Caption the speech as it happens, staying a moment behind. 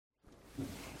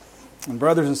And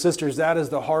brothers and sisters, that is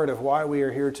the heart of why we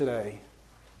are here today.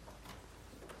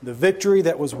 The victory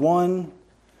that was won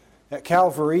at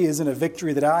Calvary isn't a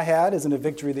victory that I had, isn't a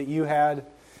victory that you had,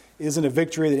 isn't a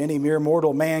victory that any mere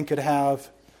mortal man could have.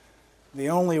 The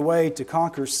only way to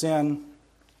conquer sin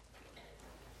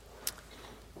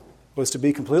was to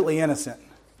be completely innocent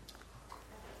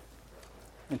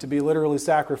and to be literally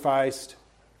sacrificed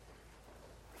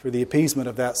for the appeasement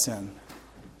of that sin.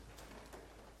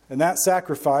 And that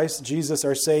sacrifice, Jesus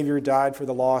our Savior died for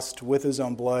the lost with His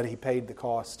own blood. He paid the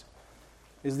cost.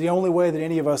 Is the only way that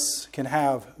any of us can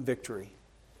have victory.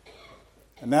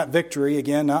 And that victory,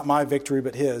 again, not my victory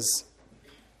but His,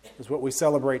 is what we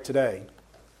celebrate today.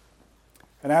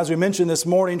 And as we mentioned this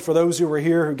morning, for those who were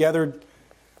here who gathered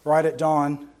right at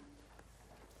dawn,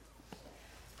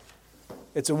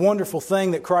 it's a wonderful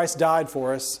thing that Christ died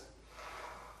for us,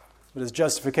 but His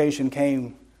justification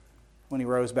came when He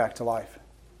rose back to life.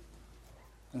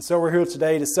 And so we're here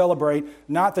today to celebrate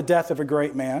not the death of a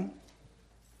great man,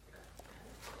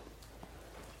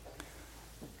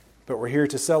 but we're here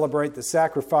to celebrate the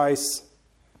sacrifice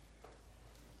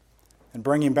and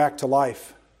bringing back to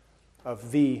life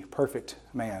of the perfect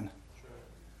man,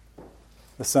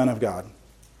 the Son of God.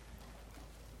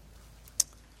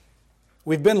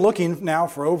 We've been looking now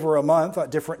for over a month at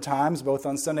different times, both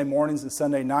on Sunday mornings and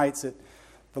Sunday nights, at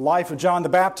the life of John the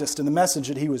Baptist and the message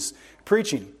that he was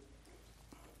preaching.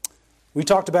 We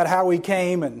talked about how he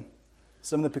came and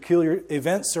some of the peculiar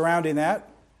events surrounding that.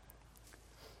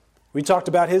 We talked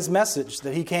about his message,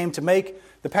 that he came to make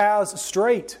the paths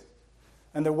straight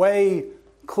and the way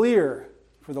clear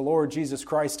for the Lord Jesus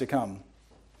Christ to come.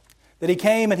 That he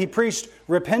came and he preached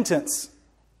repentance.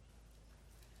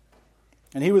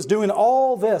 And he was doing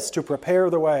all this to prepare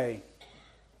the way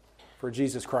for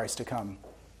Jesus Christ to come.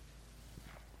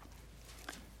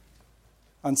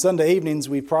 On Sunday evenings,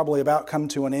 we've probably about come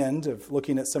to an end of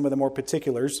looking at some of the more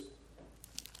particulars.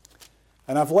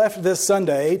 And I've left this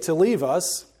Sunday to leave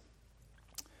us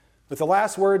with the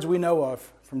last words we know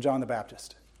of from John the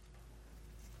Baptist.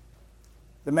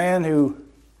 The man who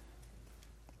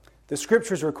the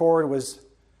Scriptures record was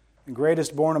the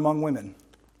greatest born among women.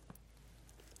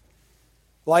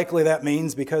 Likely that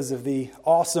means because of the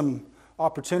awesome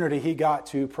opportunity he got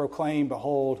to proclaim,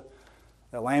 "Behold,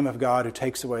 the Lamb of God who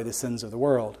takes away the sins of the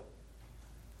world."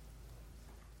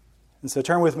 And so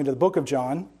turn with me to the book of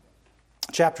John,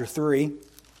 chapter 3.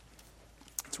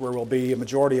 That's where we'll be a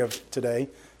majority of today.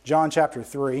 John chapter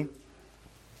 3.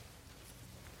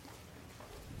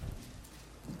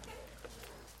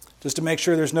 Just to make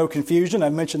sure there's no confusion,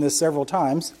 I've mentioned this several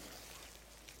times.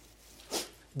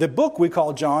 The book we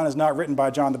call John is not written by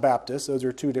John the Baptist. Those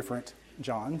are two different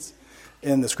Johns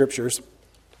in the Scriptures.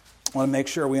 I want to make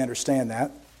sure we understand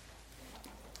that.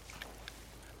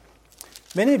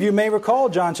 Many of you may recall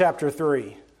John chapter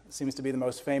 3. It seems to be the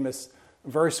most famous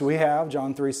verse we have,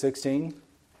 John 3:16.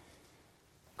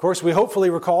 Of course, we hopefully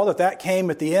recall that came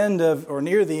at the end of, or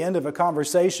near the end of, a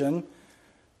conversation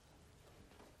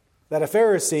that a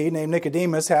Pharisee named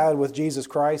Nicodemus had with Jesus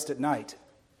Christ at night.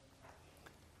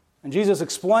 And Jesus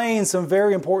explained some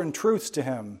very important truths to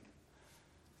him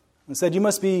and said, "You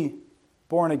must be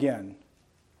born again,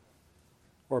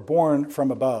 or born from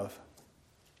above."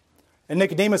 And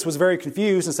Nicodemus was very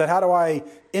confused and said, "How do I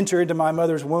enter into my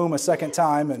mother's womb a second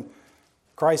time?" And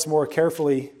Christ more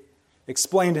carefully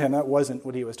explained to him that wasn't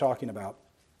what he was talking about.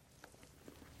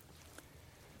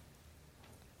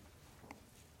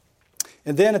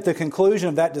 And then at the conclusion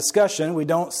of that discussion, we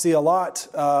don't see a lot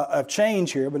of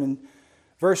change here, but in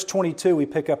verse 22 we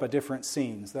pick up a different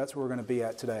scene. So that's where we're going to be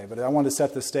at today. But I want to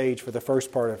set the stage for the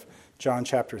first part of John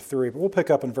chapter 3. But we'll pick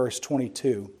up in verse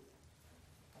 22.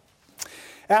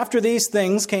 "After these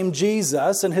things came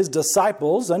Jesus and his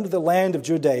disciples unto the land of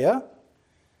Judea,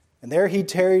 and there he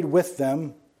tarried with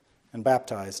them and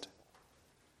baptized.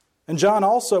 And John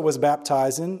also was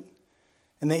baptizing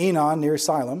in the Enon near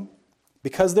Siloam,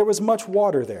 because there was much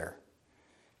water there.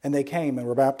 And they came and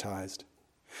were baptized.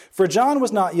 For John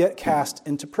was not yet cast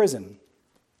into prison.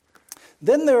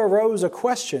 Then there arose a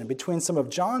question between some of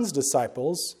John's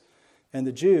disciples and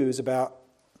the Jews about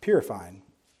purifying.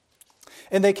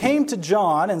 And they came to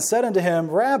John and said unto him,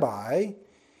 Rabbi,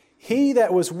 he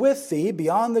that was with thee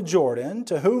beyond the Jordan,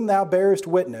 to whom thou bearest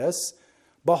witness,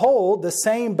 behold, the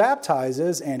same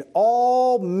baptizes, and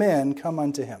all men come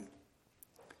unto him.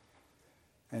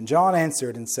 And John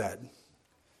answered and said,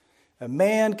 A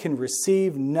man can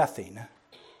receive nothing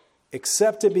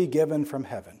except it be given from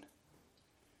heaven.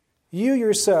 You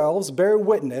yourselves bear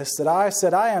witness that I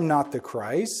said I am not the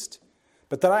Christ,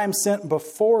 but that I am sent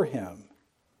before him.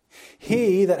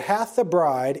 He that hath the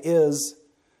bride is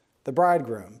the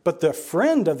bridegroom. But the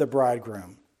friend of the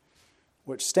bridegroom,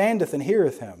 which standeth and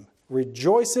heareth him,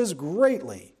 rejoices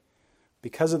greatly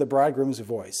because of the bridegroom's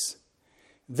voice.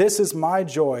 This is my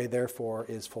joy, therefore,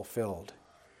 is fulfilled.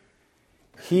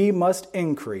 He must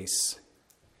increase,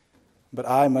 but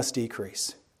I must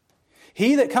decrease.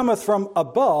 He that cometh from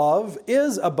above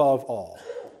is above all,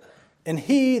 and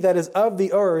he that is of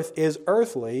the earth is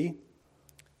earthly,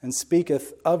 and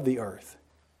speaketh of the earth.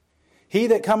 He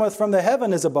that cometh from the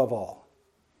heaven is above all,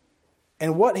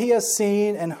 and what he has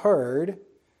seen and heard,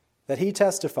 that he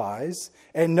testifies,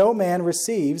 and no man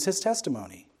receives his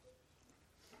testimony.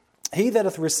 He that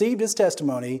hath received his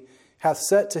testimony hath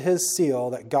set to his seal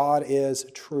that God is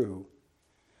true.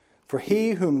 For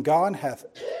he whom God hath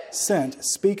sent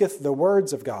speaketh the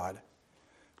words of God.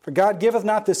 For God giveth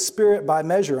not the Spirit by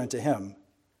measure unto him.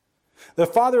 The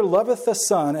Father loveth the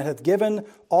Son, and hath given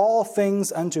all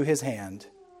things unto his hand.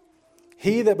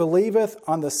 He that believeth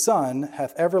on the Son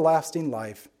hath everlasting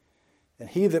life, and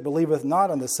he that believeth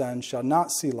not on the Son shall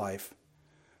not see life,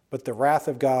 but the wrath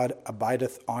of God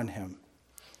abideth on him.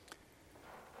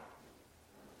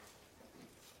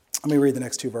 Let me read the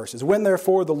next two verses. When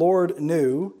therefore the Lord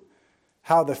knew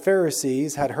how the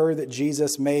Pharisees had heard that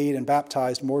Jesus made and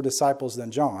baptized more disciples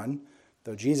than John,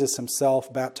 though Jesus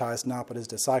himself baptized not but his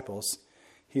disciples,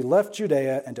 he left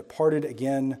Judea and departed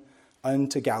again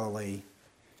unto Galilee,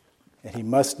 and he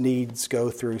must needs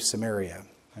go through Samaria.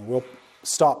 And we'll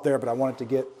stop there, but I wanted to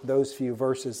get those few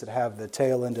verses that have the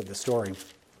tail end of the story.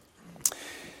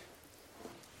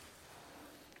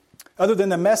 Other than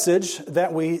the message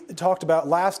that we talked about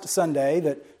last Sunday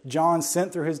that John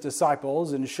sent through his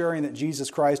disciples, ensuring that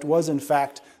Jesus Christ was in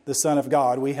fact the Son of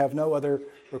God, we have no other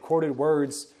recorded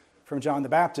words from John the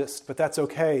Baptist, but that's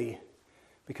okay,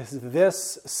 because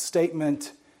this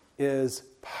statement is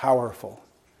powerful.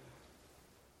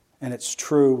 And it's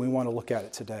true. We want to look at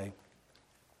it today.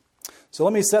 So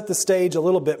let me set the stage a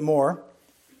little bit more.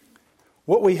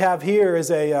 What we have here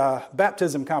is a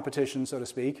baptism competition, so to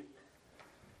speak.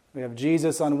 We have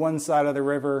Jesus on one side of the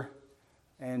river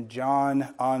and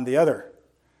John on the other.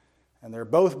 And they're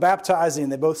both baptizing.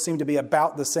 They both seem to be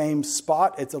about the same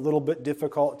spot. It's a little bit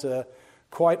difficult to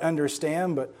quite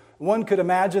understand, but one could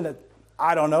imagine that,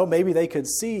 I don't know, maybe they could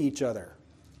see each other.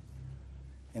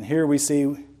 And here we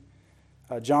see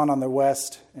John on the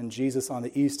west and Jesus on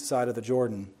the east side of the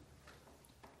Jordan.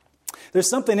 There's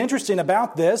something interesting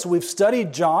about this. We've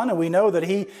studied John, and we know that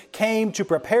he came to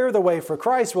prepare the way for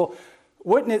Christ. Well,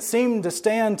 wouldn't it seem to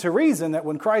stand to reason that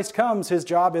when Christ comes, his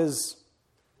job is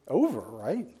over,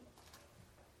 right?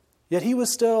 Yet he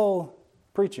was still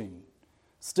preaching,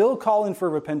 still calling for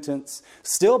repentance,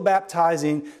 still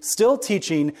baptizing, still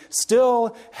teaching,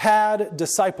 still had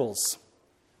disciples.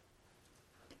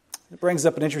 It brings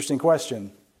up an interesting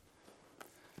question.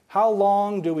 How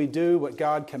long do we do what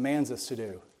God commands us to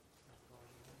do?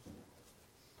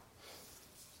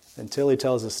 Until he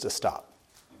tells us to stop.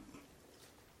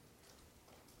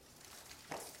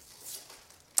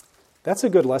 That's a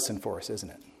good lesson for us, isn't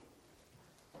it?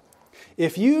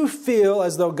 If you feel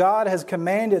as though God has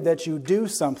commanded that you do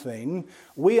something,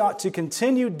 we ought to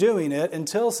continue doing it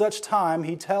until such time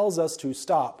he tells us to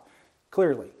stop,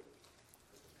 clearly.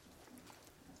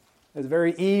 It's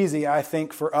very easy, I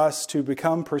think, for us to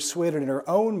become persuaded in our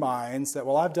own minds that,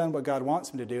 well, I've done what God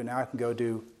wants me to do, now I can go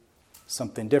do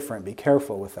something different. Be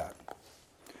careful with that.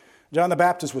 John the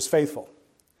Baptist was faithful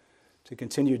to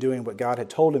continue doing what God had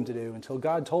told him to do until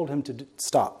God told him to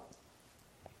stop.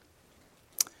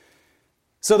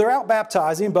 So they're out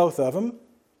baptizing, both of them.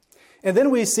 And then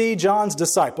we see John's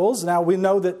disciples. Now we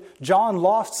know that John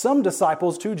lost some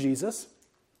disciples to Jesus.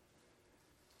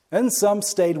 And some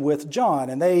stayed with John.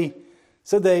 And they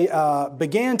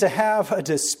began to have a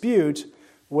dispute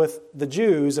with the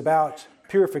Jews about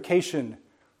purification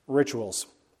rituals.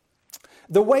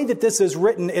 The way that this is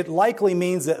written, it likely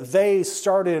means that they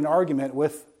started an argument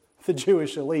with the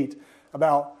Jewish elite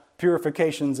about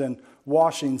purifications and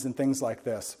washings and things like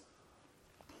this.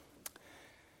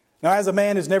 Now, as a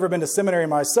man who's never been to seminary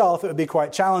myself, it would be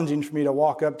quite challenging for me to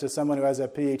walk up to someone who has a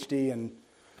PhD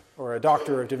or a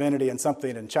doctor of divinity in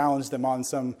something and challenge them on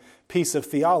some piece of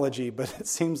theology, but it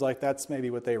seems like that's maybe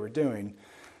what they were doing.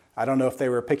 I don't know if they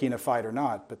were picking a fight or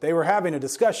not, but they were having a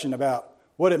discussion about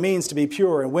what it means to be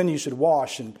pure and when you should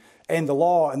wash and the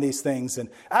law and these things. And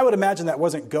I would imagine that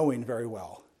wasn't going very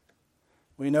well.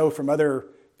 We know from other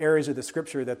areas of the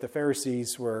Scripture that the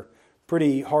Pharisees were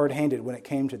pretty hard-handed when it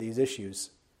came to these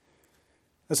issues.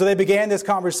 And so they began this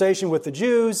conversation with the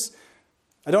Jews.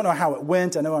 I don't know how it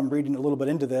went. I know I'm reading a little bit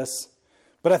into this.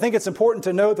 But I think it's important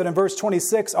to note that in verse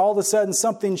 26, all of a sudden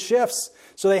something shifts.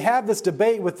 So they have this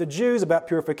debate with the Jews about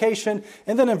purification.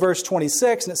 And then in verse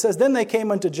 26, and it says, Then they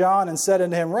came unto John and said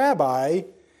unto him, Rabbi,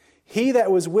 he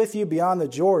that was with you beyond the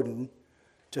Jordan,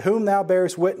 to whom thou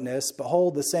bearest witness,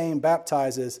 behold, the same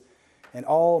baptizes, and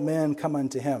all men come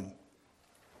unto him.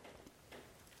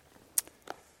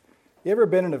 You ever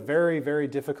been in a very, very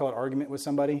difficult argument with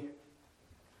somebody?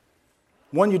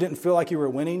 One you didn't feel like you were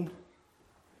winning,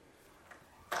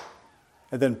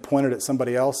 and then pointed at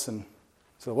somebody else and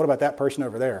said, what about that person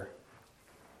over there?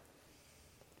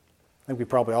 I think we've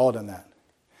probably all done that.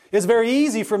 It's very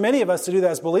easy for many of us to do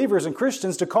that as believers and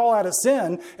Christians, to call out a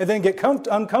sin and then get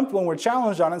uncomfortable when we're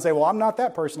challenged on it and say, well, I'm not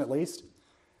that person at least.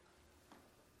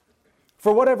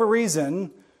 For whatever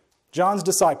reason, John's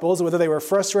disciples, whether they were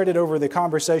frustrated over the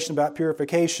conversation about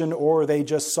purification or they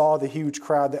just saw the huge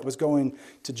crowd that was going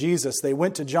to Jesus, they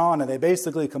went to John and they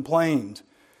basically complained.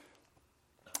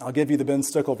 I'll give you the Ben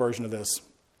Stickle version of this.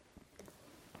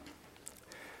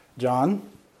 John,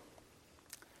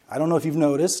 I don't know if you've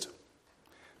noticed,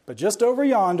 but just over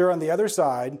yonder on the other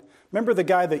side, remember the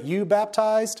guy that you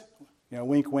baptized? You know,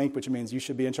 wink, wink, which means you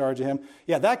should be in charge of him.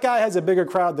 Yeah, that guy has a bigger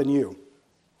crowd than you.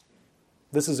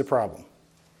 This is a problem.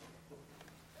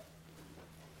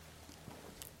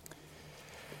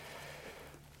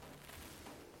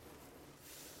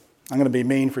 I'm going to be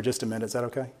mean for just a minute. Is that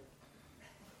okay?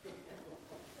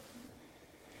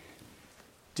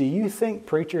 Do you think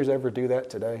preachers ever do that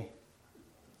today?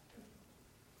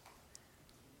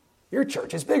 Your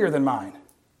church is bigger than mine.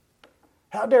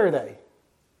 How dare they?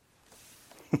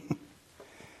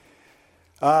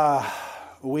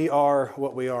 We are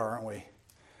what we are, aren't we?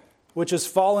 Which is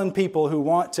fallen people who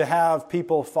want to have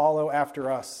people follow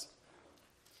after us.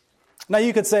 Now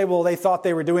you could say, well, they thought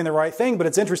they were doing the right thing, but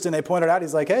it's interesting. They pointed out,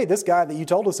 he's like, hey, this guy that you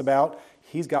told us about,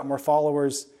 he's got more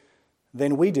followers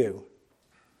than we do.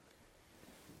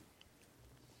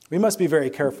 We must be very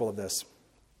careful of this.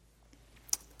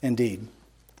 Indeed.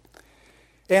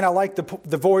 And I like the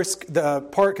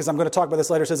part, because I'm going to talk about this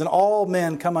later. It says, and all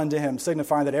men come unto him,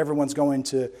 signifying that everyone's going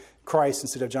to Christ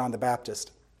instead of John the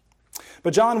Baptist.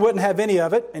 But John wouldn't have any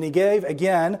of it, and he gave,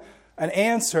 again, an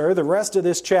answer, the rest of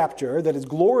this chapter, that is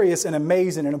glorious and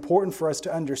amazing and important for us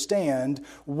to understand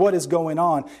what is going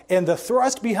on. And the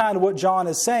thrust behind what John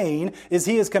is saying is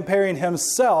he is comparing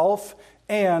himself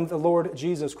and the Lord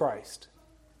Jesus Christ.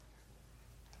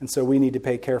 And so we need to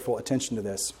pay careful attention to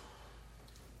this.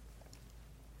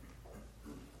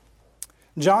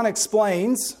 John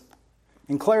explains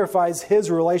and clarifies his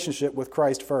relationship with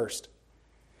Christ first.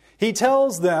 He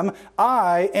tells them,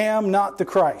 I am not the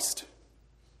Christ,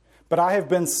 but I have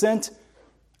been sent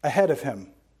ahead of him.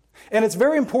 And it's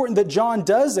very important that John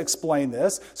does explain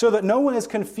this so that no one is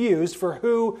confused for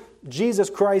who Jesus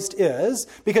Christ is,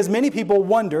 because many people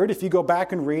wondered, if you go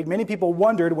back and read, many people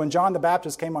wondered when John the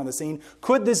Baptist came on the scene,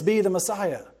 could this be the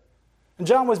Messiah? And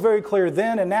John was very clear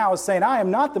then and now saying, I am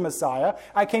not the Messiah.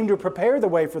 I came to prepare the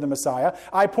way for the Messiah.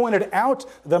 I pointed out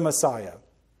the Messiah.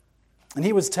 And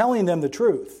he was telling them the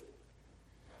truth.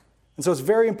 And so it's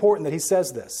very important that he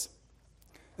says this.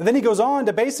 And then he goes on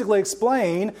to basically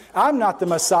explain, I'm not the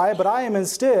Messiah, but I am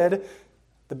instead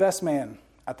the best man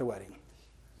at the wedding.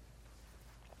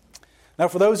 Now,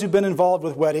 for those who've been involved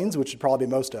with weddings, which would probably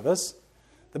be most of us,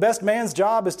 the best man's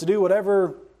job is to do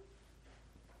whatever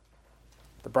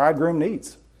the bridegroom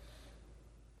needs.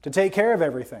 To take care of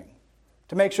everything.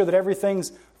 To make sure that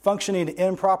everything's functioning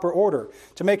in proper order.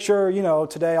 To make sure,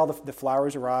 today all the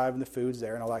flowers arrive and the food's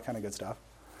there and all that kind of good stuff.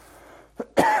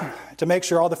 To make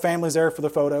sure all the family's there for the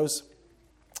photos,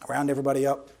 round everybody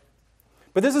up.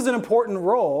 But this is an important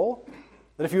role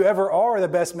that if you ever are the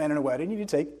best man in a wedding, you need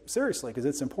to take seriously because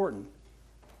it's important.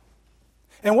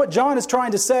 And what John is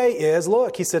trying to say is,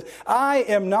 look, he said, I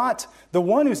am not the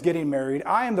one who's getting married.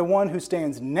 I am the one who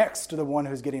stands next to the one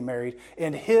who's getting married,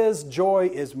 and his joy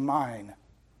is mine.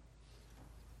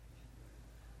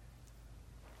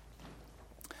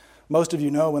 Most of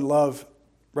you know and love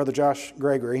Brother Josh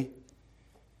Gregory,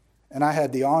 and I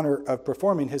had the honor of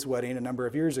performing his wedding a number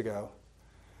of years ago.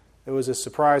 It was a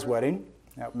surprise wedding.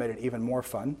 That made it even more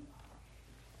fun.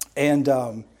 And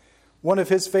one of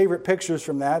his favorite pictures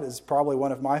from that is probably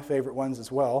one of my favorite ones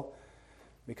as well,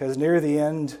 because near the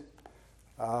end,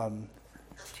 when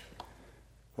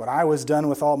I was done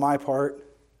with all my part,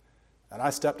 and I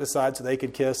stepped aside so they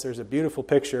could kiss, there's a beautiful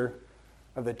picture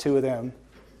of the two of them,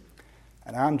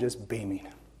 and I'm just beaming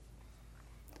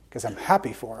because I'm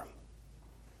happy for him.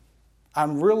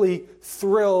 I'm really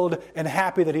thrilled and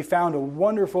happy that he found a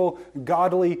wonderful,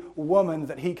 godly woman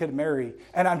that he could marry.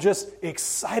 And I'm just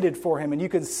excited for him. And you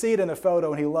can see it in the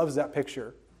photo, and he loves that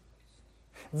picture.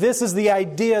 This is the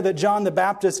idea that John the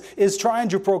Baptist is trying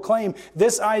to proclaim.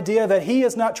 This idea that he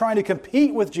is not trying to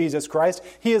compete with Jesus Christ.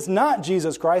 He is not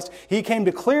Jesus Christ. He came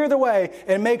to clear the way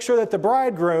and make sure that the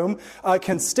bridegroom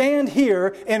can stand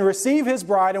here and receive his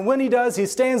bride. And when he does, he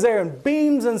stands there and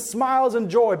beams and smiles in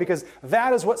joy, because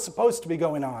that is what's supposed to be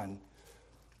going on.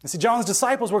 And see, John's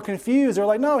disciples were confused. They're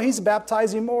like, no, he's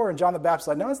baptizing more. And John the Baptist is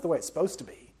like, no, that's the way it's supposed to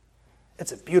be.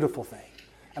 It's a beautiful thing.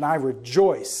 And I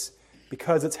rejoice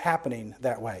because it's happening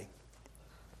that way.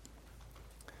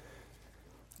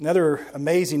 Another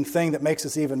amazing thing that makes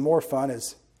this even more fun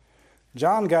is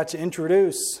John got to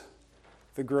introduce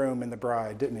the groom and the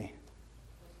bride, didn't he?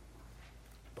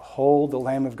 Behold the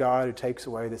Lamb of God who takes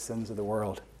away the sins of the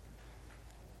world.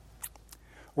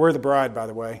 We're the bride, by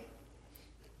the way.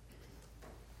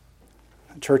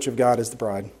 The church of God is the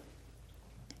bride.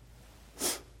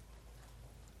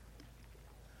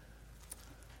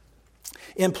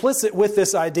 Implicit with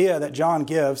this idea that John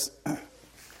gives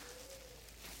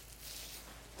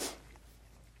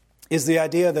is the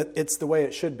idea that it's the way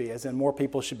it should be, as in more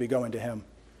people should be going to him.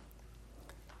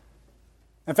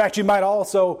 In fact, you might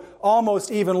also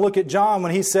almost even look at John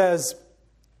when he says,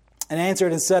 and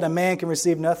answered and said, a man can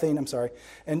receive nothing. And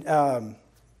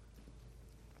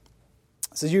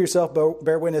says, you yourself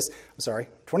bear witness.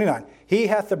 29. He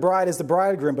hath the bride as the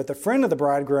bridegroom, but the friend of the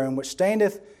bridegroom, which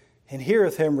standeth and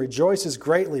heareth him, rejoices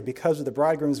greatly because of the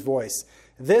bridegroom's voice.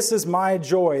 This is my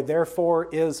joy, therefore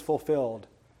is fulfilled.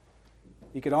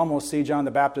 You could almost see John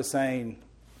the Baptist saying,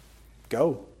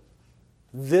 go.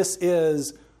 This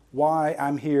is why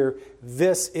I'm here.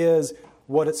 This is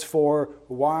what it's for.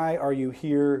 Why are you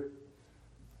here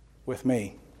with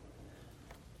me?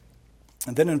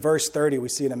 And then in verse 30, we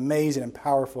see an amazing and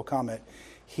powerful comment.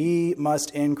 He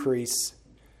must increase,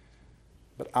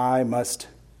 but I must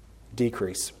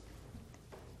decrease.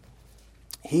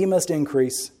 He must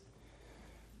increase,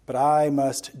 but I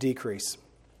must decrease.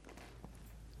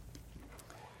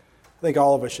 I think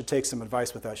all of us should take some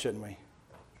advice with that, shouldn't we?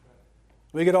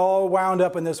 We get all wound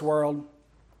up in this world.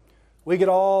 We get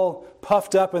all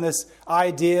puffed up in this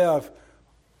idea of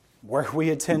where we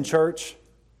attend church,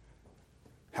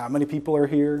 how many people are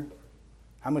here,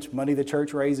 how much money the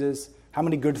church raises, how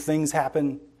many good things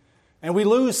happen. And we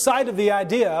lose sight of the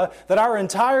idea that our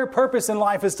entire purpose in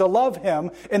life is to love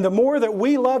Him. And the more that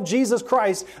we love Jesus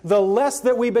Christ, the less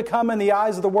that we become in the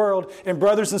eyes of the world. And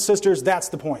brothers and sisters, that's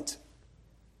the point.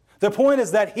 The point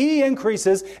is that He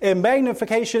increases in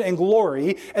magnification and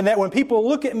glory, and that when people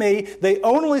look at me, they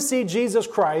only see Jesus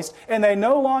Christ, and they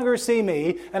no longer see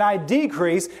me, and I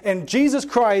decrease, and Jesus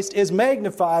Christ is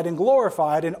magnified and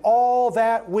glorified in all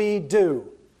that we do.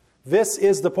 This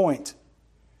is the point.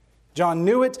 John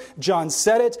knew it, John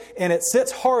said it, and it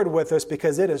sits hard with us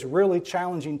because it is really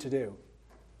challenging to do.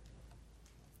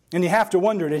 And you have to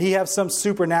wonder, did he have some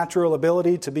supernatural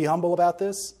ability to be humble about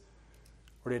this?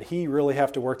 Or did he really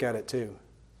have to work at it too?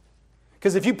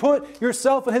 Because if you put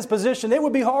yourself in his position, it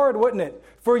would be hard, wouldn't it?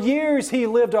 For years he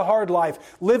lived a hard life,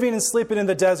 living and sleeping in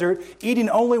the desert, eating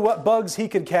only what bugs he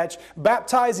could catch,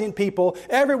 baptizing people.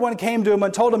 Everyone came to him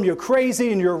and told him, you're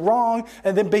crazy and you're wrong.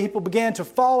 And then people began to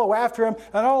follow after him.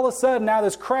 And all of a sudden, now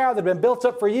this crowd that had been built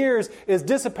up for years is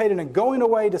dissipating and going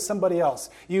away to somebody else.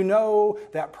 You know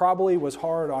that probably was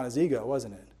hard on his ego,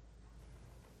 wasn't it?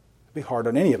 It'd be hard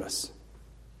on any of us.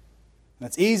 And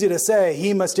it's easy to say,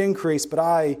 he must increase, but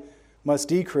I must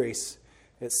decrease.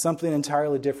 It's something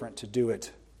entirely different to do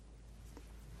it.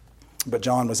 But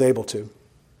John was able to.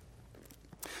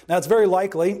 Now it's very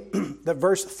likely that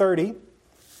verse 30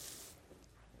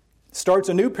 starts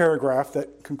a new paragraph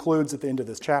that concludes at the end of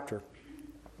this chapter.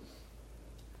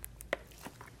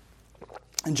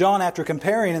 And John, after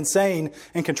comparing and saying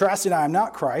and contrasting, I am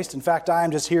not Christ. In fact, I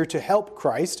am just here to help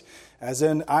Christ, as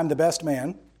in I'm the best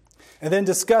man. And then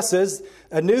discusses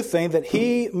a new thing that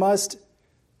he must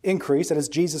increase, that is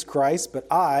Jesus Christ, but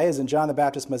I, as in John the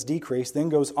Baptist, must decrease. Then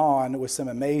goes on with some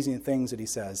amazing things that he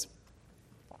says.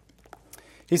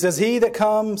 He says, he that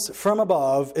comes from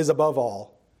above is above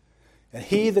all, and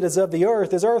he that is of the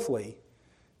earth is earthly,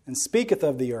 and speaketh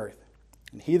of the earth.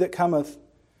 And he that cometh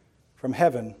from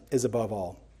heaven is above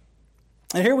all.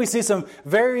 And here we see some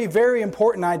very, very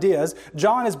important ideas.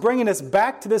 John is bringing us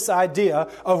back to this idea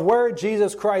of where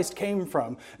Jesus Christ came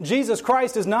from. Jesus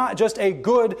Christ is not just a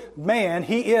good man.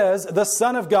 He is the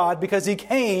Son of God because He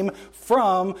came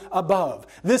from above.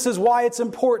 This is why it's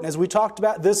important, as we talked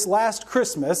about this last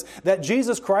Christmas, that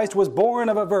Jesus Christ was born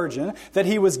of a virgin, that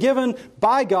He was given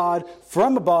by God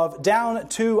from above down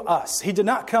to us. He did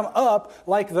not come up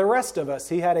like the rest of us.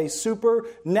 He had a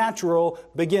supernatural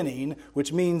beginning,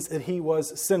 which means that He was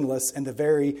sinless and the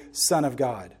very Son of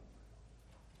God.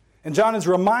 And John is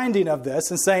reminding of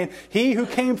this and saying, he who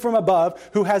came from above,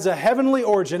 who has a heavenly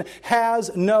origin,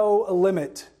 has no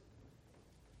limit.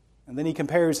 And then he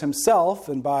compares himself,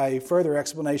 and by further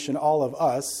explanation, all of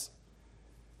us.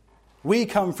 We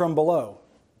come from below.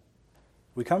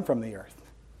 We come from the earth.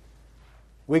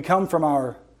 We come from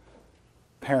our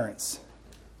parents.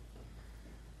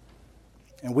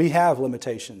 And we have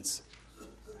limitations.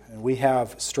 And we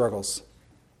have struggles.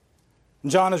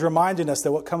 And John is reminding us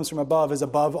that what comes from above is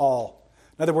above all.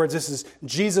 In other words, this is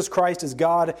Jesus Christ is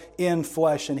God in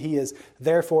flesh, and He is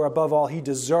therefore above all. He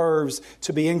deserves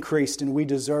to be increased, and we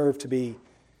deserve to be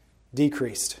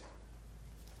decreased.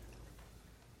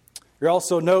 You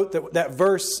also note that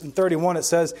verse in 31, it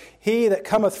says, he that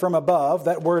cometh from above,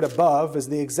 that word above is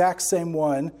the exact same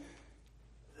one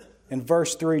in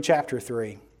verse 3, chapter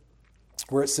 3,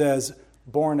 where it says,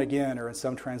 born again, or in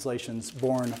some translations,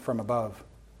 born from above.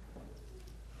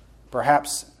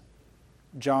 Perhaps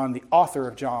John, the author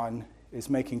of John, is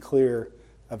making clear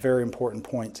a very important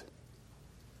point.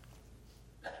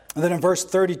 And then in verse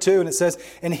 32, and it says,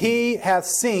 and he hath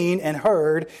seen and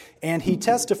heard, and he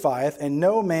testifieth, and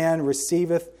no man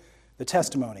receiveth the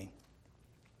testimony.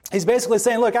 He's basically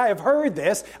saying, look, I have heard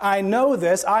this, I know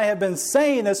this, I have been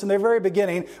saying this from the very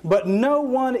beginning, but no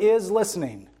one is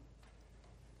listening.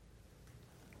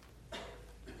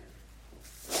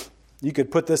 You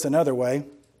could put this another way.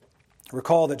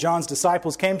 Recall that John's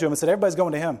disciples came to him and said, everybody's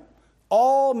going to him.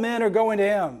 All men are going to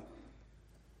him.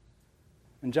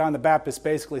 And John the Baptist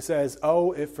basically says,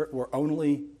 oh, if it were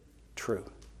only true.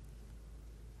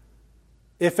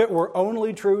 If it were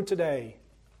only true today,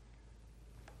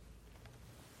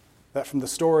 that from the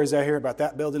stories I hear about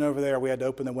that building over there, we had to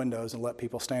open the windows and let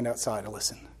people stand outside and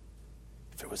listen.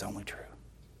 If it was only true.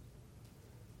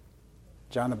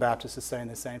 John the Baptist is saying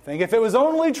the same thing. If it was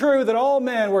only true that all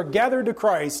men were gathered to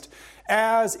Christ,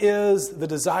 as is the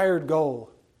desired goal.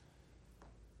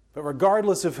 But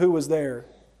regardless of who was there,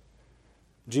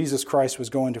 Jesus Christ was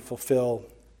going to fulfill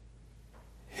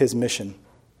His mission.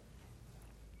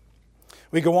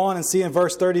 We go on and see in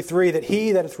verse 33 that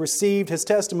he that hath received His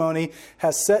testimony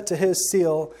has set to his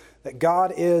seal that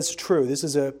God is true. This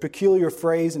is a peculiar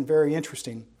phrase and very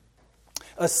interesting.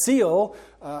 A seal,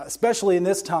 especially in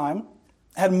this time,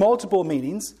 had multiple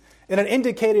meanings, and it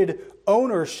indicated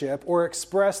ownership or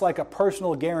expressed like a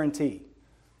personal guarantee.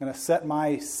 I'm going to set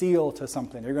my seal to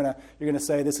something. You're going to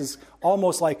say this is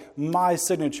almost like my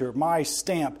signature, my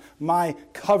stamp, my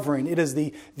covering. It is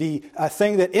the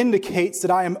thing that indicates that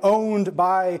I am owned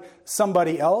by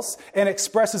somebody else and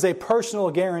expresses a personal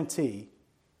guarantee.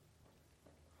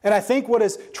 And I think what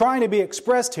is trying to be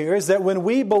expressed here is that when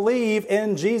we believe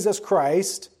in Jesus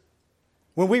Christ,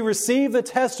 when we receive the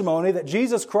testimony that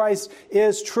Jesus Christ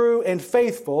is true and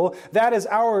faithful, that is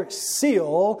our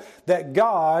seal that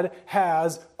God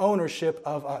has ownership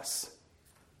of us.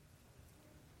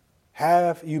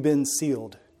 Have you been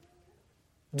sealed?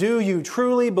 Do you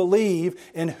truly believe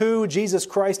in who Jesus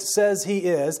Christ says He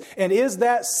is? And is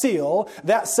that seal,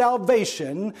 that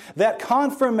salvation, that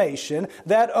confirmation,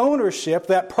 that ownership,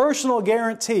 that personal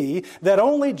guarantee that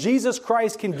only Jesus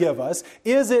Christ can give us,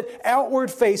 is it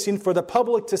outward facing for the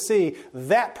public to see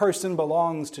that person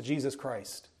belongs to Jesus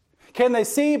Christ? Can they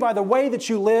see by the way that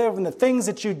you live and the things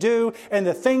that you do and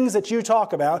the things that you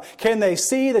talk about, can they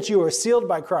see that you are sealed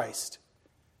by Christ?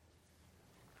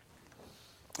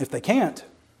 If they can't,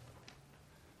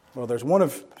 well, there's one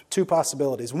of two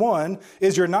possibilities. One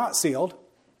is you're not sealed.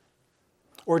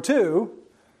 Or two,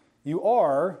 you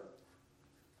are,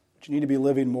 but you need to be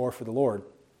living more for the Lord.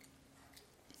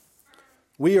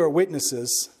 We are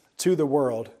witnesses to the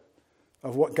world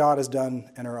of what God has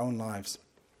done in our own lives.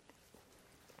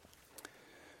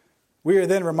 We are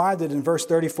then reminded in verse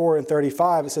 34 and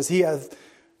 35, it says, he hath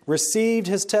received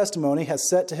His testimony, hath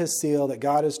set to His seal that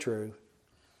God is true.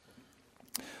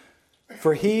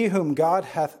 For he whom God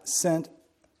hath sent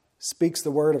speaks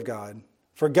the word of God.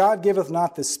 For God giveth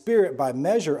not the Spirit by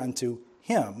measure unto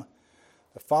him.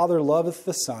 The Father loveth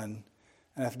the Son,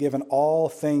 and hath given all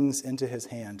things into His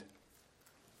hand.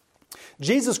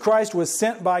 Jesus Christ was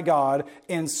sent by God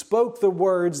and spoke the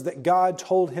words that God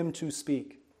told Him to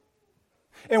speak.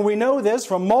 And we know this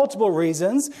from multiple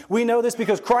reasons. We know this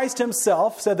because Christ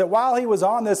Himself said that while He was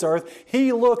on this earth,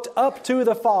 He looked up to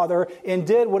the Father and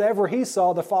did whatever He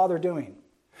saw the Father doing.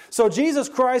 So Jesus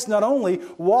Christ not only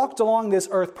walked along this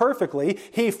earth perfectly,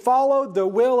 He followed the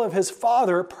will of His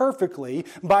Father perfectly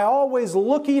by always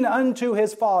looking unto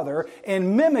His Father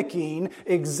and mimicking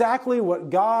exactly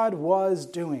what God was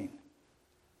doing.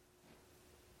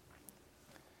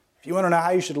 If you want to know how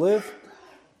you should live,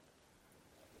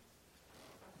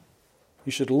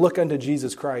 you should look unto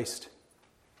Jesus Christ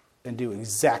and do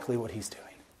exactly what he's doing.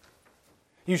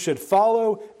 You should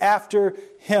follow after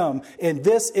him. And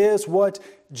this is what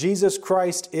Jesus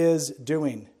Christ is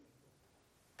doing.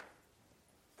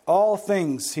 All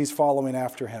things he's following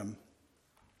after him.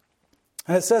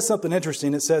 And it says something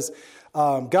interesting. It says,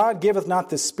 God giveth not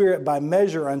the Spirit by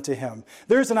measure unto him.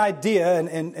 There's an idea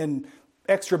in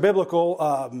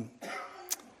extra-biblical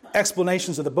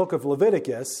explanations of the book of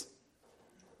Leviticus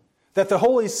that the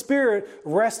Holy Spirit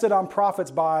rested on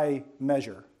prophets by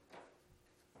measure.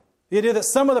 The idea that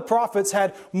some of the prophets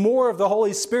had more of the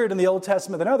Holy Spirit in the Old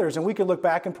Testament than others, and we can look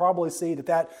back and probably see that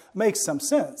that makes some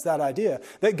sense, that idea.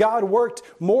 That God worked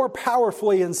more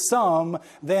powerfully in some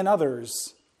than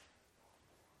others.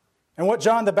 And what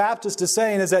John the Baptist is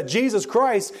saying is that Jesus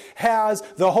Christ has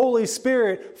the Holy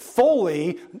Spirit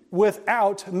fully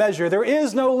without measure. There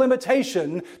is no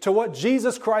limitation to what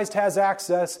Jesus Christ has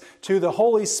access to the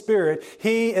Holy Spirit.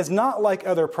 He is not like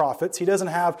other prophets. He doesn't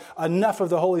have enough of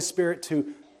the Holy Spirit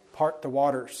to part the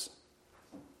waters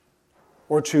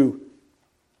or to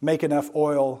make enough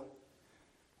oil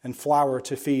and flour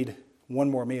to feed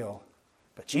one more meal.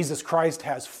 But Jesus Christ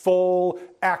has full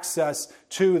access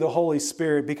to the Holy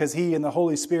Spirit because He and the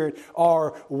Holy Spirit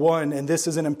are one. And this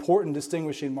is an important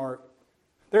distinguishing mark.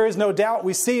 There is no doubt,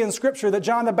 we see in Scripture that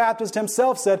John the Baptist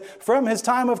himself said from his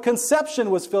time of conception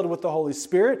was filled with the Holy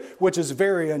Spirit, which is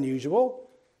very unusual.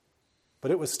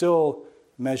 But it was still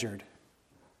measured.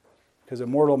 Because a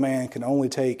mortal man can only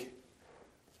take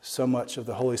so much of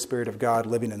the Holy Spirit of God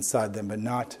living inside them, but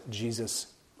not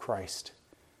Jesus Christ,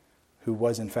 who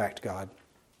was in fact God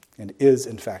and is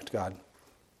in fact God.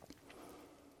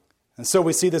 And so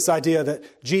we see this idea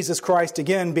that Jesus Christ,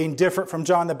 again, being different from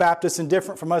John the Baptist and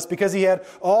different from us because He had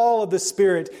all of the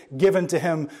Spirit given to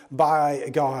Him by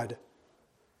God.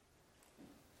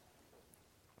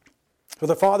 For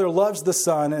the Father loves the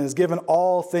Son and has given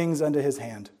all things unto His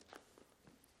hand.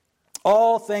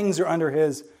 All things are under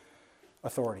His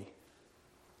authority.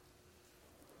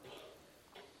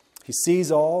 He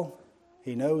sees all.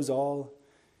 He knows all.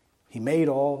 He made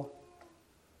all.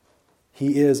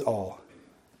 He is all.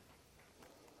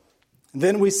 And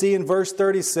then we see in verse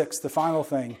 36, the final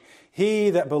thing. He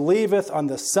that believeth on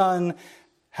the Son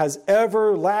has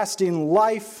everlasting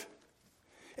life,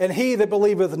 and he that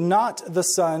believeth not the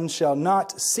Son shall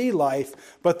not see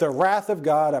life, but the wrath of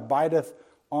God abideth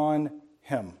on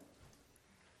him.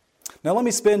 Now let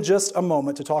me spend just a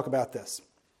moment to talk about this.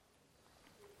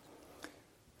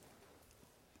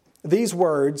 These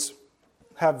words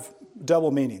have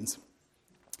double meanings.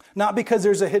 Not because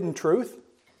there's a hidden truth,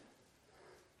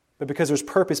 but because there's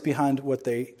purpose behind what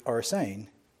they are saying.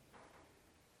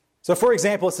 So for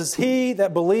example, it says, he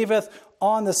that believeth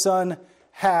on the Son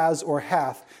has or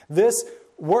hath. This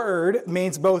word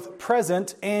means both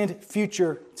present and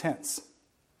future tense.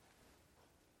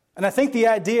 And I think the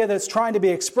idea that's trying to be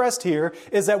expressed here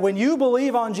is that when you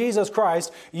believe on Jesus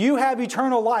Christ, you have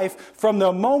eternal life from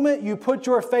the moment you put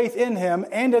your faith in Him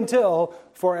and until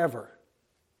forever.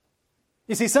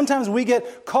 You see, sometimes we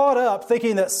get caught up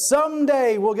thinking that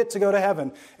someday we'll get to go to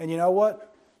heaven. And you know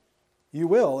what? You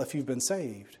will if you've been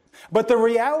saved. But the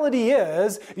reality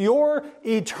is, your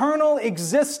eternal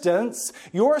existence,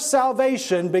 your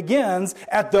salvation begins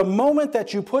at the moment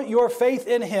that you put your faith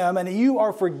in Him and you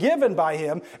are forgiven by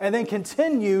Him and then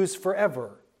continues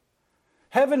forever.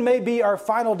 Heaven may be our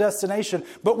final destination,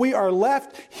 but we are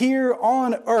left here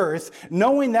on earth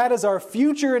knowing that is our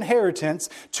future inheritance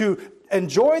to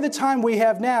enjoy the time we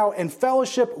have now in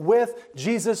fellowship with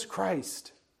Jesus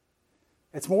Christ.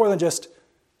 It's more than just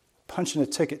punching a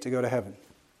ticket to go to heaven.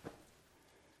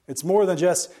 It's more than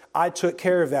just, I took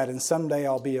care of that and someday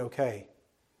I'll be okay.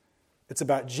 It's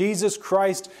about Jesus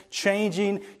Christ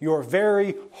changing your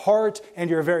very heart and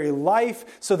your very life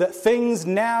so that things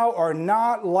now are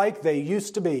not like they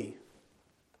used to be.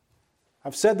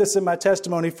 I've said this in my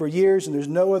testimony for years and there's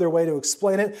no other way to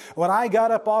explain it. When I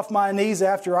got up off my knees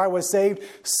after I was saved,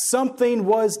 something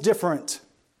was different.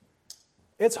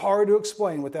 It's hard to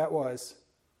explain what that was,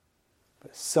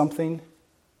 but something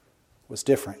was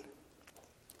different.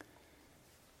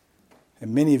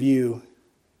 And many of you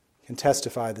can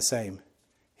testify the same.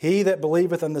 He that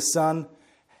believeth on the Son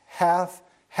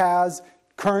has,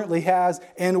 currently has,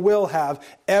 and will have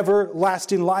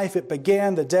everlasting life. It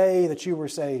began the day that you were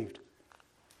saved.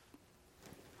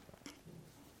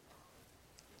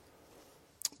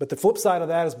 But the flip side of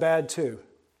that is bad too.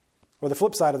 Or the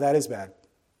flip side of that is bad.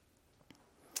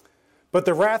 But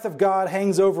the wrath of God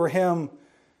hangs over him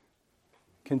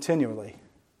continually.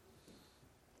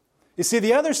 You see,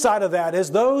 the other side of that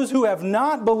is those who have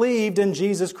not believed in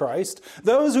Jesus Christ,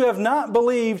 those who have not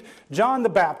believed John the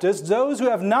Baptist, those who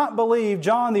have not believed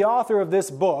John, the author of this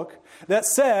book, that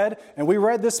said, and we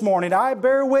read this morning, I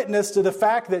bear witness to the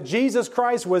fact that Jesus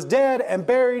Christ was dead and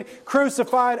buried,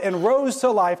 crucified, and rose to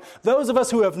life. Those of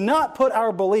us who have not put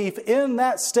our belief in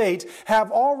that state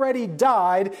have already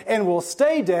died and will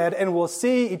stay dead and will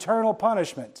see eternal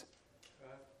punishment.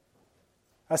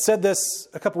 I said this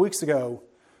a couple weeks ago.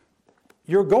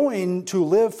 You're going to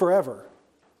live forever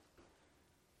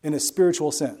in a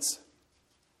spiritual sense.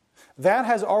 That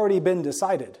has already been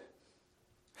decided.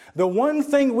 The one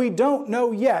thing we don't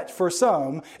know yet for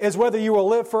some is whether you will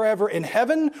live forever in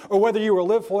heaven or whether you will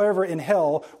live forever in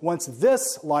hell once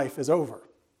this life is over.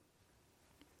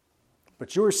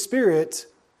 But your spirit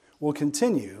will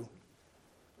continue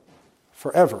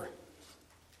forever.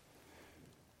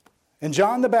 And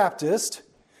John the Baptist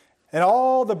and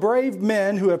all the brave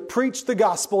men who have preached the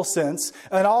gospel since,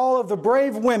 and all of the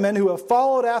brave women who have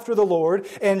followed after the Lord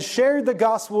and shared the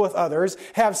gospel with others,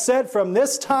 have said from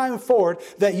this time forward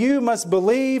that you must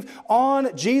believe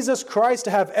on Jesus Christ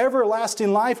to have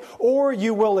everlasting life, or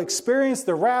you will experience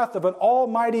the wrath of an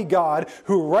almighty God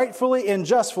who rightfully and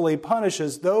justly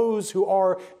punishes those who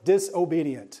are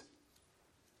disobedient.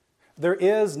 There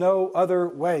is no other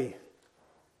way.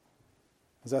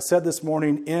 As I said this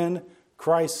morning, in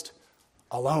Christ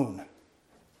alone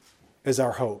is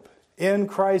our hope. In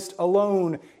Christ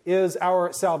alone is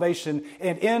our salvation.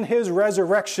 And in His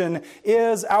resurrection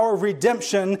is our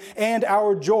redemption and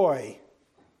our joy.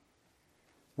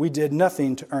 We did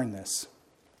nothing to earn this.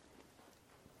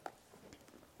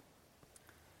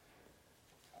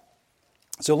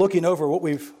 So looking over what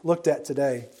we've looked at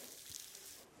today,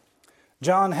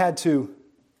 John had to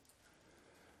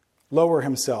lower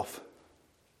himself.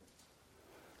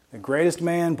 The greatest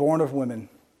man born of women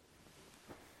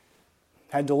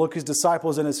had to look his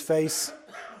disciples in his face,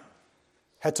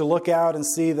 had to look out and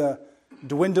see the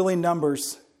dwindling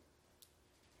numbers,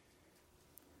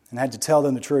 and had to tell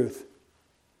them the truth.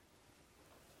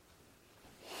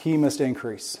 He must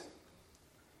increase,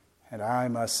 and I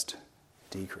must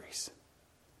decrease.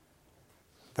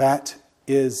 That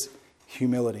is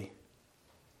humility.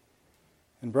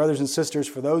 And brothers and sisters,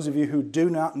 for those of you who do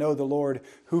not know the Lord,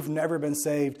 who've never been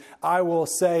saved, I will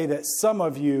say that some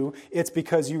of you, it's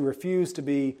because you refuse to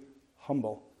be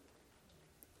humble.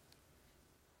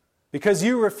 Because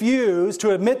you refuse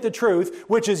to admit the truth,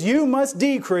 which is you must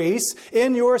decrease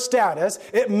in your status.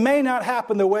 It may not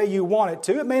happen the way you want it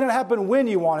to. It may not happen when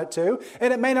you want it to.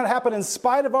 And it may not happen in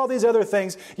spite of all these other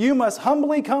things. You must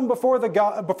humbly come before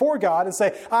God and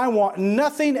say, I want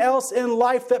nothing else in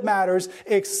life that matters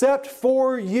except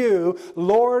for you.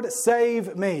 Lord,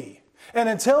 save me. And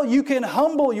until you can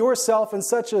humble yourself in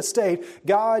such a state,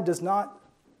 God does not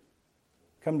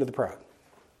come to the proud.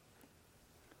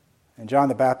 And John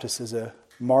the Baptist is a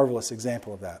marvelous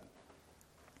example of that.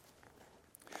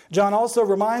 John also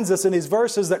reminds us in these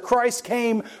verses that Christ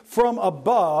came from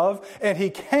above and He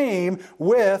came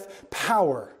with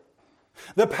power.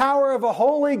 The power of a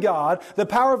holy God, the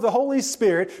power of the Holy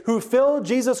Spirit who filled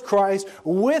Jesus Christ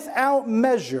without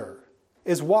measure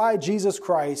is why Jesus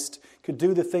Christ could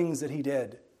do the things that He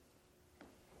did.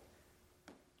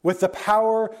 With the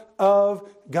power of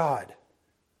God.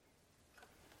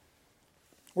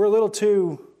 We're a little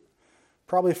too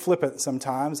probably flippant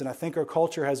sometimes, and I think our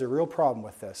culture has a real problem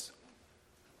with this.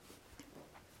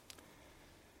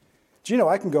 Do you know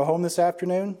I can go home this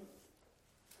afternoon?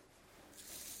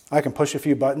 I can push a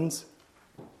few buttons,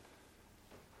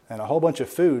 and a whole bunch of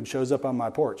food shows up on my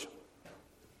porch.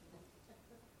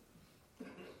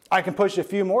 I can push a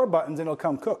few more buttons and it'll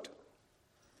come cooked.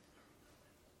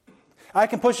 I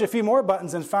can push a few more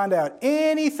buttons and find out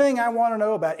anything I want to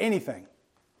know about anything.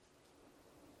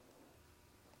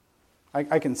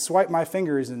 I can swipe my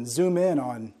fingers and zoom in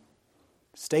on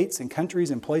states and countries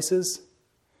and places.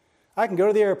 I can go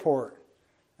to the airport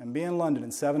and be in London in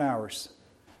 7 hours.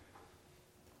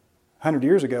 100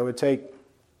 years ago, it would take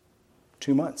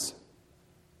 2 months.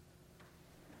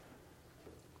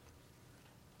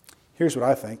 Here's what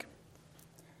I think.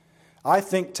 I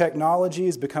think technology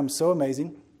has become so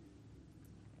amazing.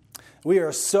 We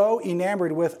are so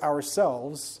enamored with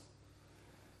ourselves.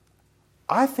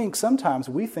 I think sometimes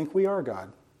we think we are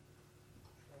God.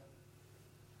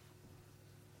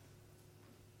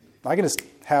 I can just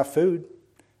have food.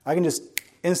 I can just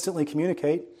instantly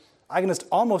communicate. I can just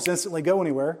almost instantly go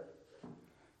anywhere.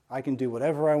 I can do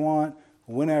whatever I want,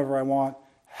 whenever I want,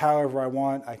 however I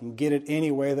want. I can get it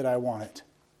any way that I want it.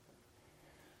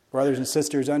 Brothers and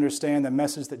sisters, understand the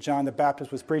message that John the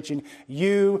Baptist was preaching.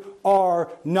 You are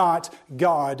not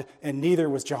God, and neither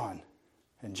was John.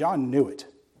 And John knew it.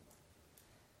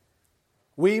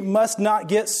 We must not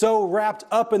get so wrapped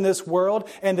up in this world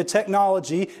and the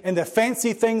technology and the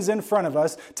fancy things in front of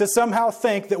us to somehow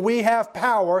think that we have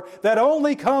power that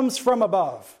only comes from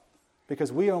above,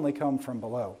 because we only come from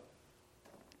below.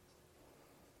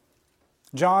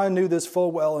 John knew this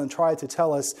full well and tried to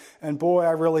tell us, and boy,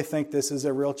 I really think this is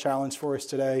a real challenge for us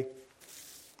today.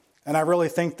 And I really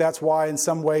think that's why in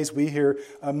some ways we hear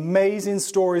amazing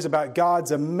stories about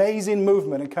God's amazing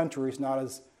movement in countries not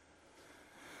as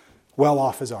well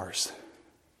off as ours.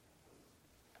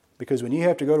 Because when you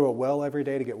have to go to a well every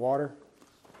day to get water,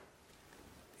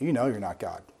 you know you're not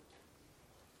God.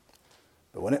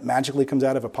 But when it magically comes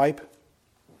out of a pipe,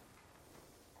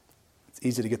 it's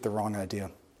easy to get the wrong idea.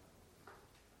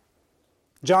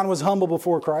 John was humble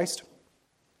before Christ.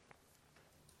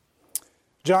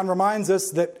 John reminds us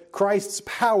that Christ's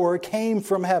power came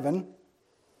from heaven.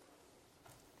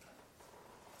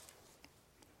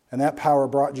 And that power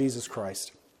brought Jesus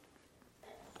Christ.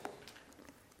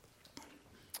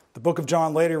 The book of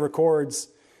John later records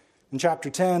in chapter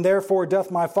 10, "Therefore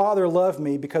doth my Father love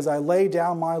me, because I lay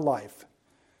down my life,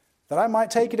 that I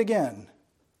might take it again.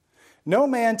 No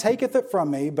man taketh it from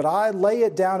me, but I lay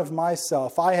it down of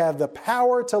myself. I have the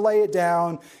power to lay it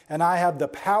down, and I have the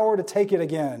power to take it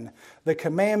again. The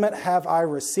commandment have I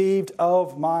received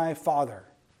of my Father."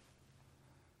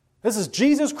 This is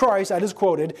Jesus Christ, I just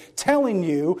quoted, telling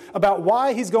you about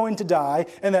why he's going to die,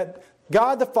 and that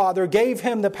God the Father gave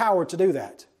him the power to do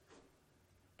that.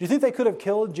 Do you think they could have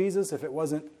killed Jesus if it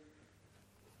wasn't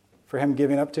for him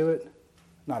giving up to it?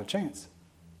 Not a chance.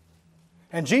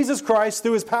 And Jesus Christ,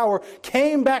 through his power,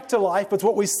 came back to life. It's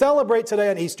what we celebrate today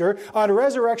on Easter, on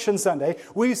Resurrection Sunday.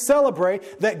 We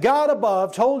celebrate that God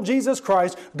above told Jesus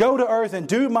Christ, "Go to earth and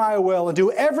do my will and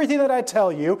do everything that I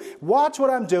tell you. Watch what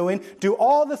I'm doing. Do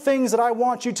all the things that I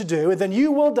want you to do, and then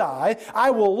you will die. I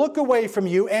will look away from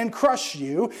you and crush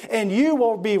you, and you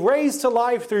will be raised to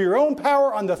life through your own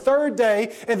power on the third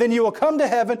day, and then you will come to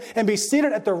heaven and be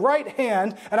seated at the right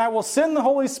hand, and I will send the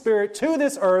Holy Spirit to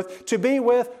this earth to be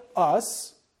with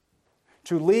us,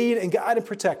 to lead and guide and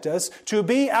protect us, to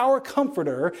be our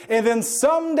comforter, and then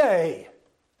someday,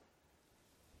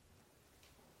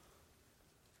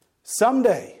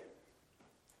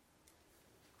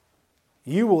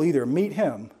 you will either meet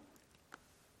him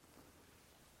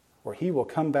or he will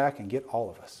come back and get all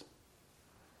of us.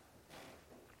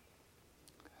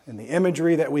 And the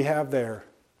imagery that we have there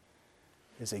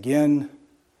is again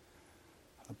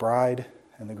the bride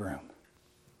and the groom.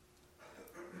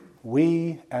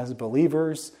 We, as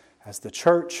believers, as the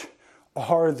church,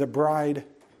 are the bride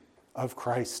of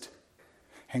Christ.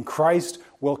 And Christ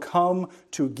will come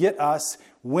to get us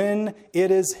when it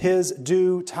is his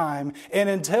due time. And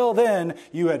until then,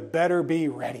 you had better be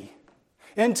ready.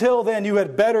 Until then, you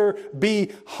had better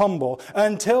be humble.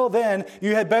 Until then,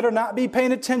 you had better not be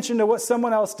paying attention to what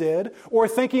someone else did, or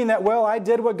thinking that, well, I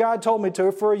did what God told me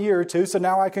to for a year or two, so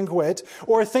now I can quit,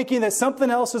 or thinking that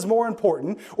something else is more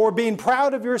important, or being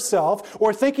proud of yourself,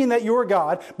 or thinking that you're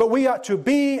God. But we ought to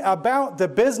be about the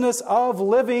business of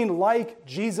living like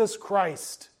Jesus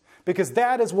Christ, because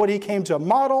that is what he came to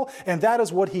model, and that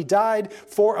is what he died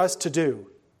for us to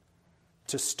do,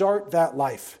 to start that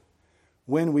life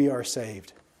when we are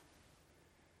saved.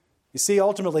 You see,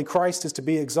 ultimately, Christ is to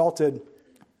be exalted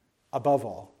above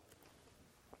all.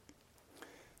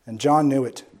 And John knew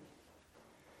it.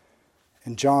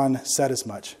 And John said as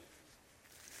much.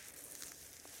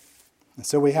 And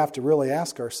so we have to really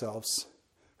ask ourselves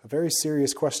a very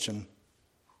serious question.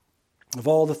 Of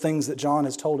all the things that John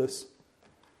has told us,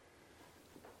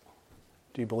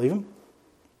 do you believe him?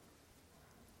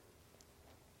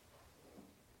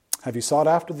 Have you sought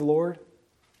after the Lord?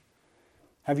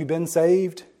 Have you been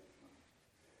saved?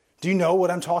 Do you know what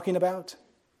I'm talking about?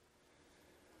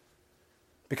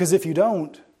 Because if you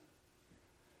don't,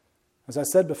 as I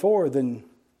said before, then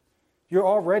you're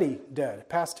already dead,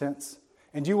 past tense,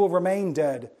 and you will remain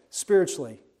dead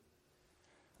spiritually.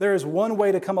 There is one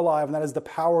way to come alive, and that is the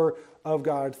power of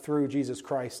God through Jesus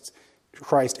Christ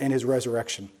and his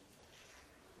resurrection.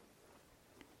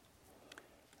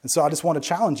 And so I just want to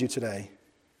challenge you today.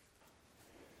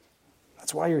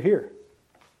 That's why you're here.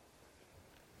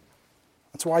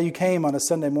 That's why you came on a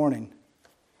Sunday morning,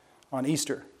 on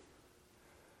Easter,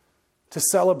 to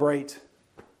celebrate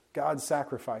God's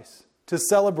sacrifice, to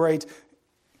celebrate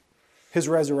his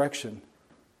resurrection.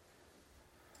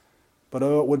 But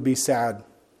oh, it would be sad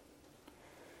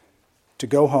to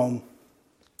go home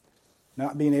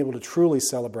not being able to truly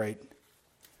celebrate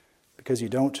because you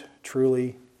don't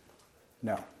truly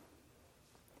No.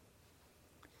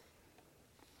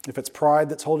 If it's pride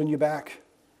that's holding you back,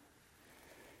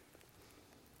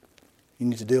 you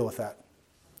need to deal with that.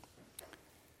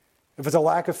 If it's a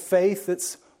lack of faith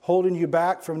that's holding you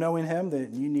back from knowing Him,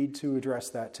 then you need to address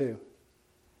that too.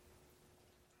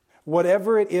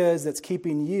 Whatever it is that's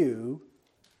keeping you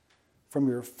from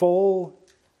your full,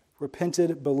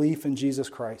 repented belief in Jesus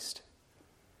Christ,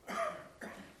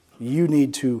 you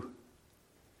need to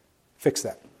fix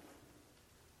that.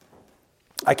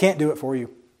 I can't do it for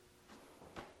you.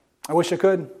 I wish I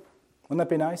could. Wouldn't that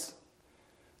be nice?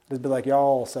 Just be like, y'all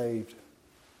all saved.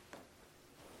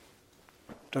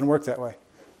 Doesn't work that way.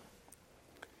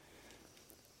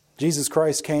 Jesus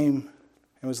Christ came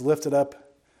and was lifted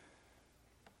up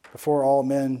before all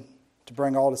men to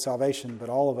bring all to salvation, but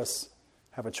all of us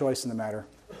have a choice in the matter.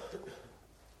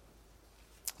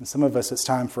 And some of us, it's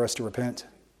time for us to repent.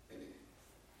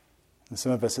 And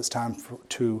some of us, it's time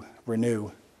to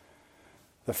renew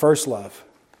the first love,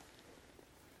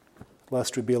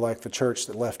 lest we be like the church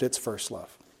that left its first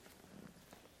love.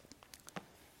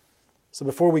 So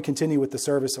before we continue with the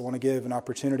service, I want to give an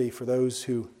opportunity for those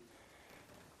who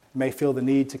may feel the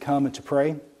need to come and to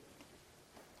pray.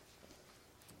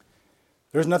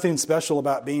 There's nothing special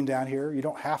about being down here. You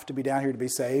don't have to be down here to be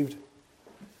saved.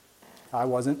 I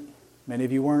wasn't. Many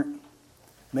of you weren't.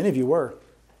 Many of you were.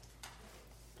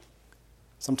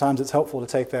 Sometimes it's helpful to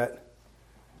take that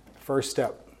first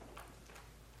step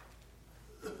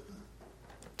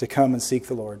to come and seek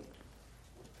the Lord.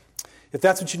 If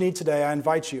that's what you need today, I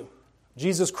invite you.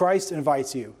 Jesus Christ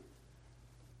invites you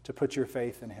to put your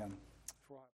faith in Him.